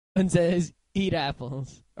and says, eat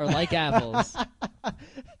apples, or like apples.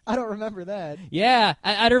 I don't remember that. Yeah,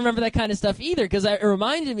 I don't remember that kind of stuff either, because it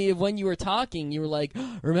reminded me of when you were talking. You were like,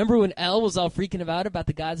 remember when L was all freaking about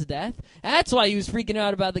the gods of death? That's why he was freaking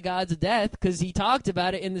out about the gods of death, because he talked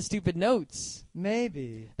about it in the stupid notes.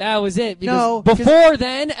 Maybe. That was it. Because No, before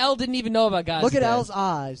then, L didn't even know about gods Look of at death. L's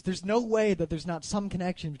eyes. There's no way that there's not some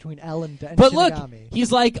connection between L and But Shinigami. look,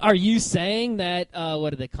 he's like, are you saying that,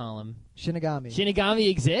 what do they call him? Shinigami. Shinigami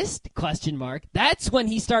exist? Question mark. That's when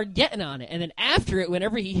he started getting on it. And then after it,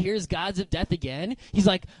 whenever he hears gods of death again, he's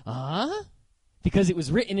like, because it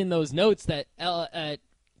was written in those notes that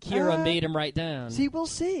Kira made him write down. See, we'll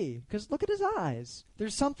see. Because look at his eyes.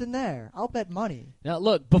 There's something there. I'll bet money. Now,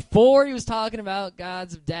 look, before he was talking about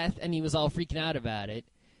gods of death, and he was all freaking out about it,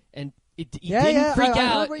 and he didn't freak out.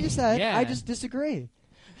 I heard what you said. Yeah. I just disagree.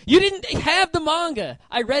 You didn't have the manga.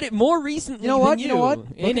 I read it more recently than you. You know what? In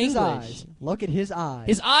Look at English. his eyes. Look at his eyes.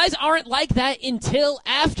 His eyes aren't like that until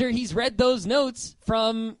after he's read those notes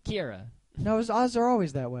from Kira. No, his eyes are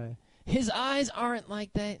always that way. His eyes aren't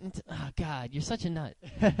like that until... Oh, God, you're such a nut.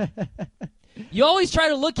 You always try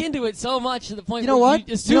to look into it so much to the point where you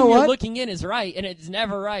assume you're looking in is right, and it's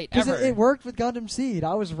never right, ever. Because it worked with Gundam Seed.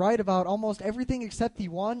 I was right about almost everything except the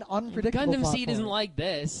one unpredictable Gundam plot Seed point. isn't like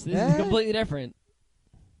this. This is completely different.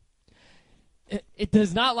 It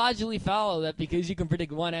does not logically follow that because you can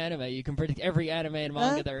predict one anime, you can predict every anime and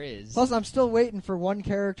manga there is. Plus, I'm still waiting for one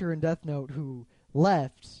character in Death Note who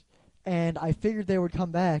left, and I figured they would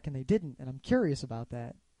come back, and they didn't, and I'm curious about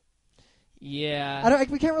that. Yeah.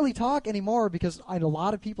 We can't really talk anymore because a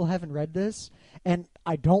lot of people haven't read this, and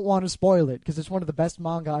I don't want to spoil it because it's one of the best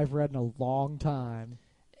manga I've read in a long time.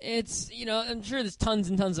 It's, I'm sure there's tons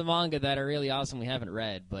and tons of manga that are really awesome we haven't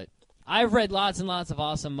read, but I've read lots and lots of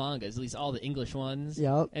awesome mangas, at least all the English ones.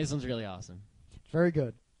 Yep. And this one's really awesome. It's very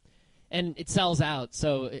good. And it sells out,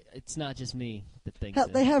 so it's not just me that thinks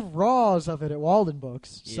it. They have raws of it at Walden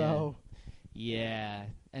Books, so... Yeah,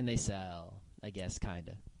 and they sell, I guess, kind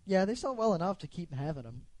of. Yeah, they sell well enough to keep having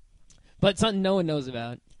them. But something no one knows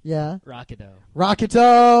about. Yeah. Rakuto.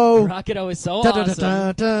 Rakuto is so awesome.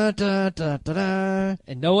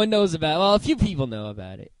 And no one knows about it. Well, a few people know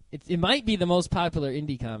about it. It might be the most popular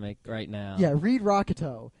indie comic right now. Yeah, read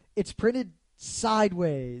Rakuto. It's printed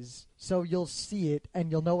sideways, so you'll see it,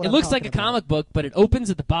 and you'll know what it looks like a comic book, but it opens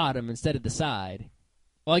at the bottom instead of the side.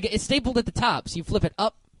 Well, it's stapled at the top, so you flip it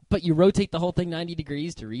up, but you rotate the whole thing 90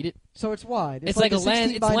 degrees to read it. So it's wide. It's like a it's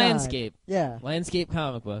landscape. Yeah. Landscape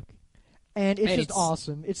comic book. And it's just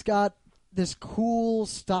awesome. It's got this cool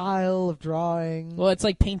style of drawing. Well, it's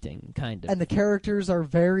like painting, kind of. And the characters are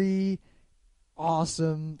very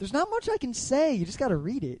awesome. There's not much I can say. You just got to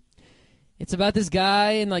read it. It's about this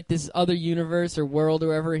guy in like this other universe or world or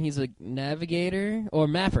whatever, and he's a navigator or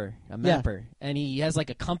mapper, and he has like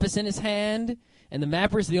a compass in his hand, and the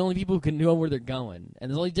mappers are the only people who can know where they're going. And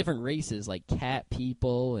there's all these different races, like cat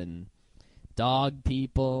people and dog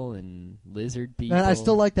people and lizard people. Man, I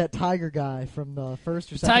still like that tiger guy from the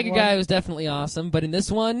first or second Tiger one. guy was definitely awesome, but in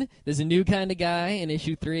this one, there's a new kind of guy in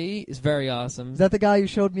issue 3. It's very awesome. Is that the guy you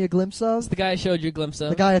showed me a glimpse of? It's the guy I showed you a glimpse of.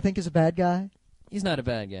 The guy I think is a bad guy? He's not a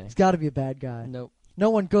bad guy. He's got to be a bad guy. Nope. No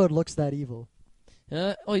one good looks that evil.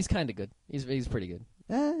 Well, he's kind of good. He's pretty good.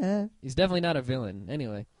 Eh. He's definitely not a villain.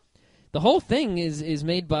 Anyway, the whole thing is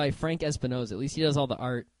made by Frank Espinosa. At least he does all the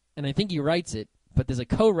art, and I think he writes it. But there's a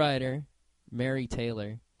co-writer, Mary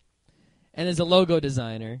Taylor, and there's a logo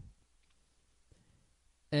designer.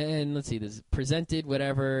 And let's see, there's presented,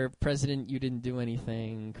 whatever, president, you didn't do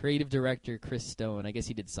anything, creative director, Chris Stone, I guess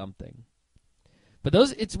he did something. But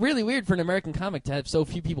it's really weird for an American comic to have so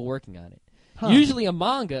few people working on it. Huh. Usually a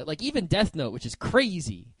manga, like even Death Note, which is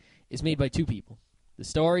crazy, is made by 2 people. The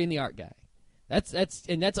story and the art guy. That's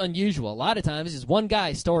unusual. A lot of times it's one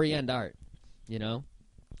guy, story and art. You know?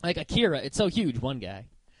 Like Akira, it's so huge, one guy.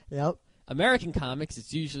 Yep. American comics,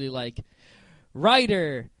 it's usually like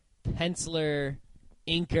writer, penciler,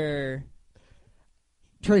 inker,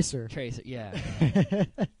 tracer, yeah.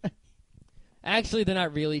 Actually, they're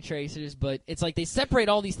not really tracers, but it's like they separate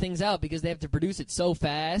all these things out because they have to produce it so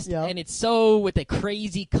fast, and it's so with the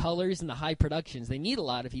crazy colors and the high productions. They need a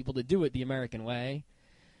lot of people to do it the American way,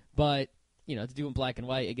 but to do it in black and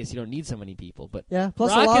white, I guess you don't need so many people. But yeah,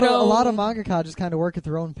 plus a lot of mangaka just kind of work at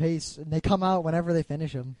their own pace, and they come out whenever they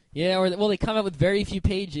finish them. Yeah, they come out with very few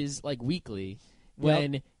pages, like weekly.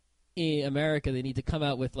 When in America they need to come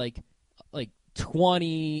out with like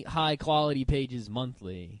 20 high quality pages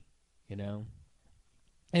monthly.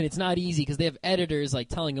 And it's not easy because they have editors like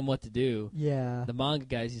telling them what to do. Yeah. The manga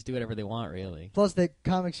guys just do whatever they want, really. Plus, the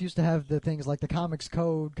comics used to have the things like the comics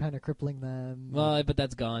code kind of crippling them. Well, but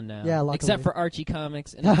that's gone now. Yeah, luckily. Except for Archie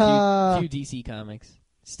comics and a few DC comics.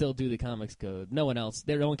 Still do the comics code. No one else.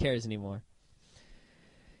 No one cares anymore.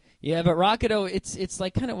 Yeah, but Rakuto, it's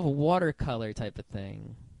like kind of a watercolor type of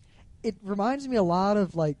thing. It reminds me a lot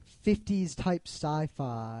of like 50s type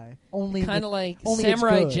sci-fi. Only kind of like only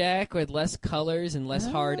Samurai Jack with less colors and less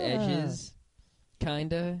hard Ah. edges.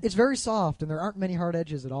 Kinda. It's very soft, and there aren't many hard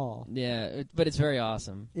edges at all. Yeah, but it's very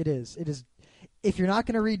awesome. It is. It is. If you're not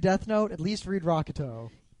going to read Death Note, at least read Rakuto.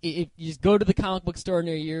 If you just go to the comic book store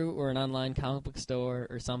near you or an online comic book store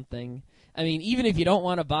or something. I mean, even if you don't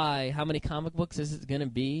want to buy, how many comic books is it going to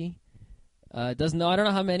be? I don't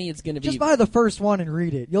know how many it's going to be. Just buy the first one and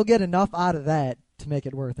read it. You'll get enough out of that to make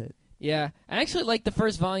it worth it. Yeah, I actually like the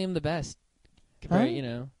first volume the best. Compared, you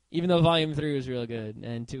know, even though volume 3 was real good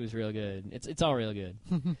and 2 was real good, it's all real good.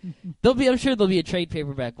 I'm sure there'll be a trade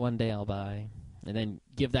paperback one day I'll buy, and then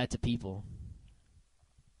give that to people.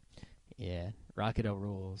 Yeah, Rakuto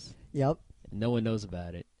rules. Yep. No one knows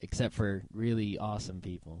about it except for really awesome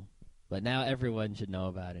people, but now everyone should know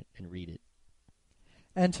about it and read it.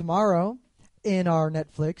 And tomorrow, in our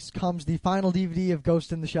Netflix, comes the final DVD of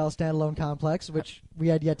Ghost in the Shell Standalone Complex, which we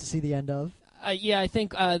had yet to see the end of. Yeah, I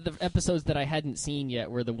think the episodes that I hadn't seen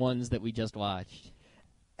yet were the ones that we just watched.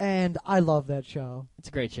 And I love that show. It's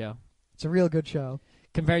a great show. It's a real good show.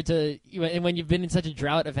 Compared to, and when you've been in such a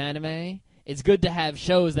drought of anime, it's good to have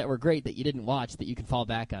shows that were great that you didn't watch that you can fall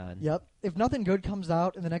back on. Yep. If nothing good comes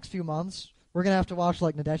out in the next few months, we're going to have to watch,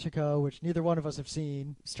 like, Nadeshiko, which neither one of us have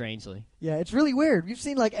seen. Strangely. Yeah, it's really weird. We've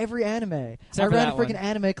seen, like, every anime. Except I for ran a that freaking one.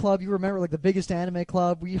 anime club. You remember, like, the biggest anime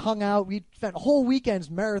club. We hung out. We spent whole weekends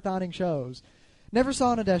marathoning shows. Never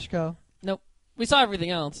saw Nadeshiko. Nope. We saw everything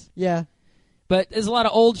else. Yeah. But there's a lot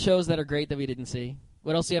of old shows that are great that we didn't see.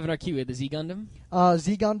 What else do you have in our queue? We had the Z Gundam?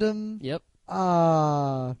 Z Gundam. Yep.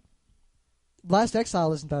 Last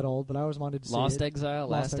Exile isn't that old, but I always wanted to see Lost it. Exile,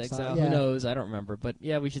 Last Exile. yeah. Who knows? I don't remember. But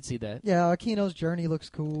yeah, we should see that. Yeah, Akino's Journey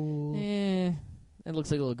looks cool. It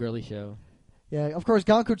looks like a little girly show. Yeah, of course,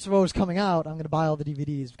 Gankutsuo is coming out. I'm going to buy all the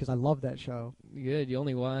DVDs because I love that show. Good. You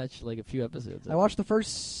only watch like a few episodes. I watched the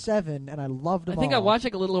first 7, and I loved them all. I think I watched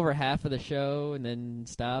like a little over half of the show and then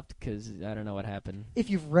stopped because I don't know what happened.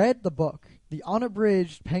 If you've read the book, the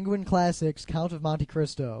unabridged Penguin Classics Count of Monte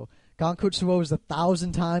Cristo, Gankutsuo is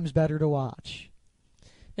 1,000 times better to watch.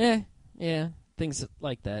 Yeah, things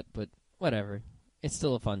like that, but whatever. It's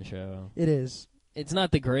still a fun show. It is. It's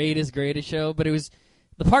not the greatest show, but it was...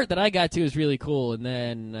 The part that I got to is really cool, and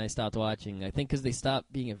then I stopped watching. I think because they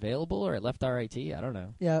stopped being available, or it left RIT. I don't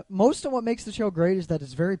know. Yeah, most of what makes the show great is that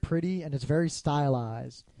it's very pretty and it's very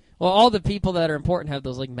stylized. Well, all the people that are important have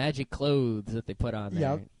those like magic clothes that they put on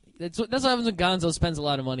there. Yep. That's what happens when Gonzo spends a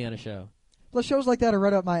lot of money on a show. Plus, shows like that are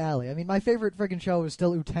right up my alley. I mean, my favorite freaking show is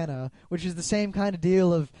still Utena, which is the same kind of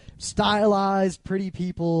deal of stylized, pretty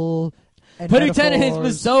people. And But Utena metaphors.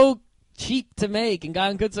 was so cheap to make, and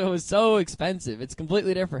Gankutsu was so expensive. It's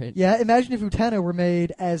completely different. Yeah, imagine if Utena were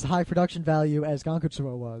made as high production value as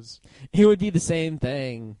Gankutsuo was. It would be the same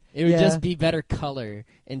thing. It would just be better color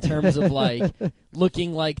in terms of like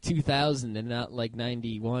looking like 2000 and not like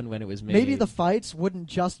 91 when it was made. Maybe the fights wouldn't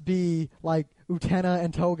just be like Utena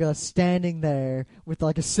and Toga standing there with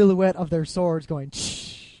like a silhouette of their swords going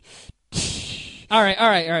All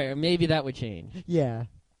right. Maybe that would change. Yeah.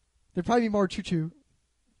 There'd probably be more choo-choo.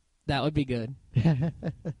 That would be good.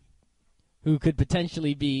 Who could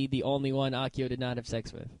potentially be the only one Akio did not have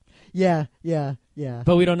sex with. Yeah.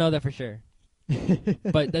 But we don't know that for sure.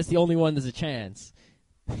 But that's the only one there's a chance.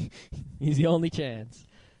 He's the only chance.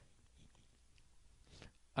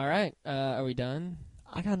 All right. Are we done?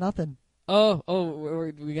 I got nothing. Oh,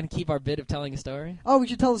 we're going to keep our bit of telling a story? Oh, we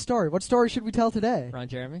should tell the story. What story should we tell today? Ron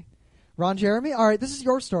Jeremy? Ron Jeremy? All right, this is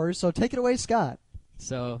your story, so take it away, Scott.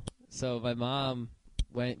 So my mom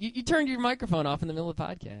went... You turned your microphone off in the middle of the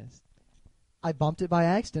podcast. I bumped it by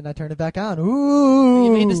accident. I turned it back on. Ooh!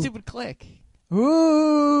 You made the stupid click.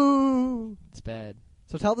 Ooh! It's bad.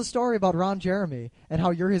 So tell the story about Ron Jeremy and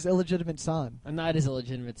how you're his illegitimate son. I'm not his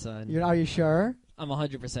illegitimate son. Are you sure? I'm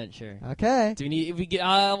 100% sure. Okay. Do we need? If we get,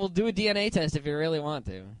 we'll do a DNA test if you really want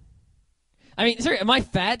to. I mean, sorry, am I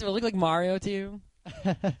fat? Do I look like Mario to you?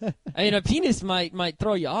 I mean, a penis might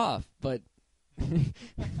throw you off, but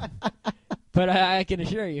but I can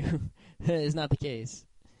assure you, it's not the case.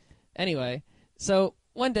 Anyway, so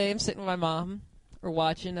one day I'm sitting with my mom. We're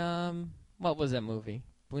watching what was that movie?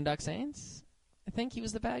 Boondock Saints? I think he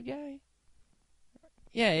was the bad guy.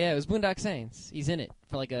 Yeah, it was Boondock Saints. He's in it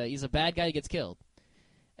for he's a bad guy who gets killed.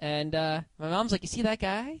 And my mom's like, "You see that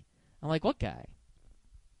guy?" I'm like, "What guy?"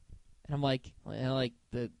 And I'm like,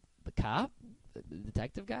 the cop, the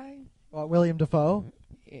detective guy. William Dafoe.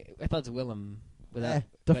 I thought it was Willem.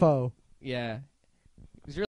 Dafoe. Yeah,